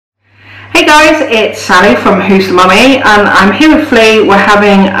Hey guys, it's Sally from Who's the Mummy, and I'm here with Flea. We're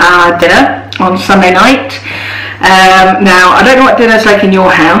having our dinner on Sunday night. Now, I don't know what dinner's like in your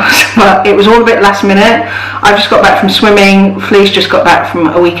house, but it was all a bit last minute. I've just got back from swimming, Flea's just got back from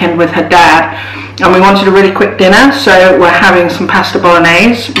a weekend with her dad, and we wanted a really quick dinner, so we're having some pasta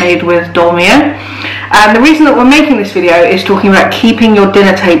bolognese made with dolmio. And the reason that we're making this video is talking about keeping your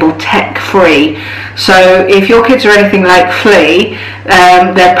dinner table tech-free. So if your kids are anything like Flea,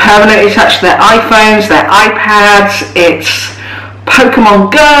 they're permanently attached to their iPhones, their iPads, it's Pokemon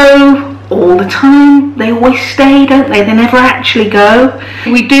Go all the time. They always stay, don't they? They never actually go.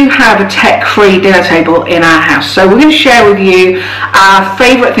 We do have a tech-free dinner table in our house, so we're going to share with you our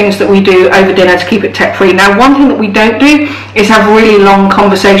favourite things that we do over dinner to keep it tech-free. Now, one thing that we don't do is have really long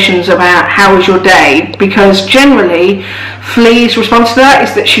conversations about how was your day, because generally Flea's response to that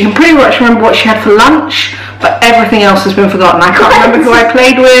is that she can pretty much remember what she had for lunch, but everything else has been forgotten. I can't remember who I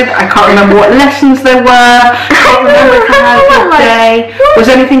played with, I can't remember what lessons there were, I can't remember if I had a good day, was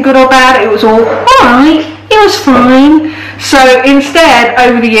anything good or bad. It was all alright, it was fine. So instead,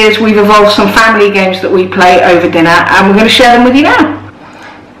 over the years, we've evolved some family games that we play over dinner, and we're going to share them with you now.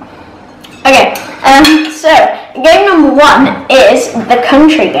 Okay, so game number one is the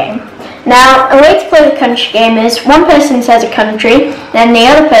country game. Now, a way to play the country game is one person says a country, then the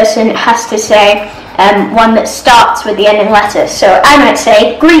other person has to say one that starts with the ending letter. So I might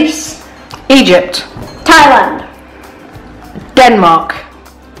say Greece, Egypt, Thailand, Denmark,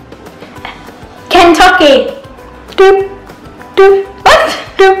 Kentucky. doop, doop, What?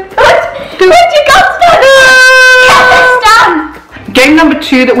 doop, What? Where'd you go? Kazakhstan. Game number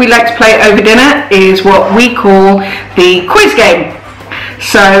two that we like to play over dinner is what we call the quiz game.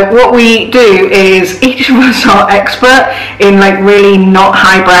 So what we do is each of us are expert in like really not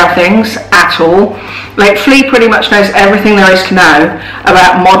highbrow things at all. Like Flea pretty much knows everything there is to know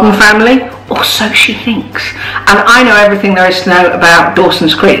about Modern Family, or so she thinks. And I know everything there is to know about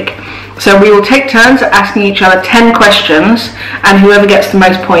Dawson's Creek. So we will take turns asking each other 10 questions, and whoever gets the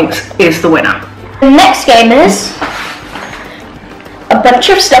most points is the winner. The next game is a bunch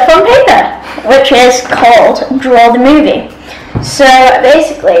of stuff on paper, which is called Draw the Movie. So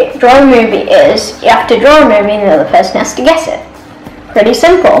basically, draw a movie is you have to draw a movie and the other person has to guess it. Pretty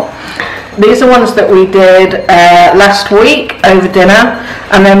simple. These are ones that we did last week over dinner,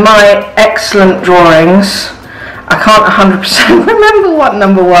 and they're my excellent drawings. I can't 100% remember what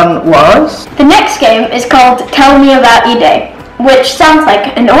number one was. The next game is called Tell Me About Your Day, which sounds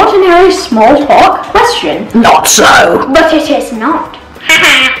like an ordinary small talk question. Not so. But it is not.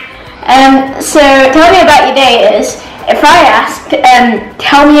 So Tell Me About Your Day is, if I ask,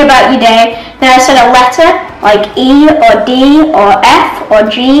 tell me about your day, then I said a letter, like E or D or F or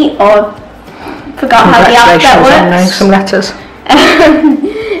G or, forgot how the alphabet works. I know some letters.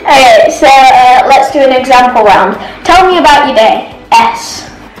 Okay, so let's do an example round. Tell me about your day. S.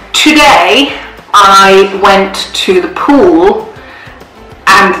 Today I went to the pool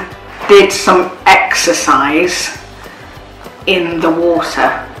and did some exercise in the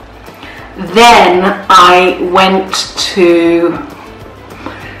water. Then I went to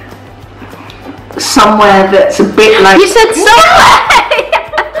somewhere that's a bit like... You said somewhere!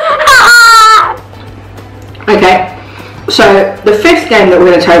 Okay, so the fifth game that we're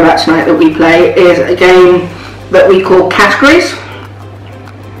going to tell you about tonight that we play is a game that we call Categories,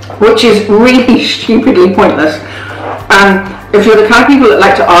 which is really stupidly pointless. And if you're the kind of people that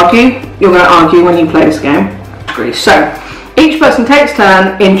like to argue, you're going to argue when you play this game. So each person takes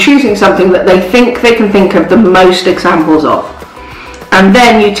turn in choosing something that they think they can think of the most examples of. And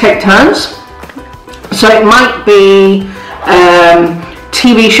then you take turns. So it might be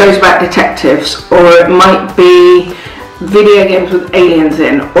TV shows about detectives, or it might be video games with aliens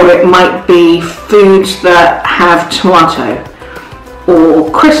in, or it might be foods that have tomato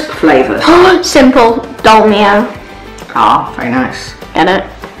or crisp flavours. Simple. Dolmio. Ah, very nice. Get it?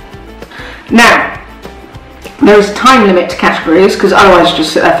 Now, there is a time limit to categories, because otherwise you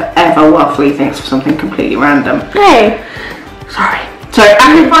just sit there forever while Flea thinks of something completely random. Hey. Sorry. So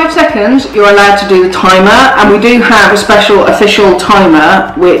after 5 seconds, you're allowed to do the timer, and we do have a special official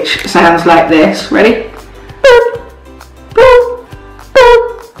timer, which sounds like this. Ready? Boop, boop,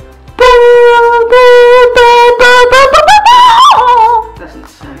 boop, boop. Doesn't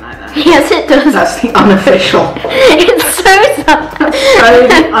sound like that. Yes, it does. That's the unofficial. It's so sad. So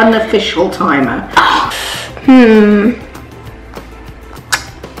the unofficial timer.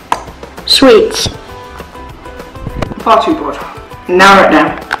 Sweets. Far too broad. Narrow it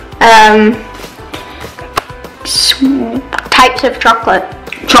down. Types of chocolate.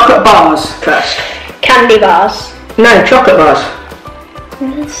 Chocolate bars first. Candy bars. No, chocolate bars.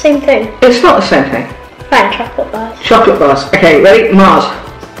 It's the same thing. It's not the same thing. Fine, chocolate bars. Chocolate bars. Okay, ready? Mars.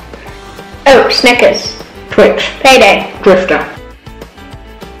 Oak, Snickers. Twix. Payday. Drifter.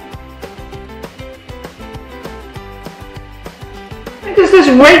 Because there's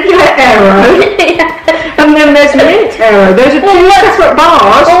regular Aero, and then there's mint Aero. Those are two separate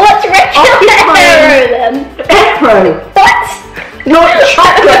bars. Well, what's regular Aero then? Aero. What? Not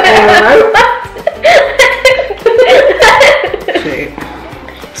chocolate Aero.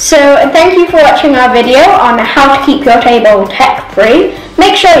 So, thank you for watching our video on how to keep your table tech-free.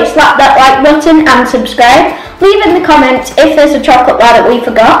 Make sure you slap that like button and subscribe. Leave in the comments if there's a chocolate bar that we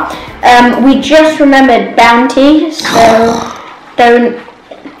forgot. We just remembered Bounty, so don't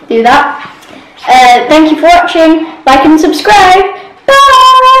do that. Thank you for watching. Like and subscribe.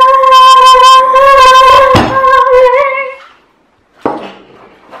 Bye!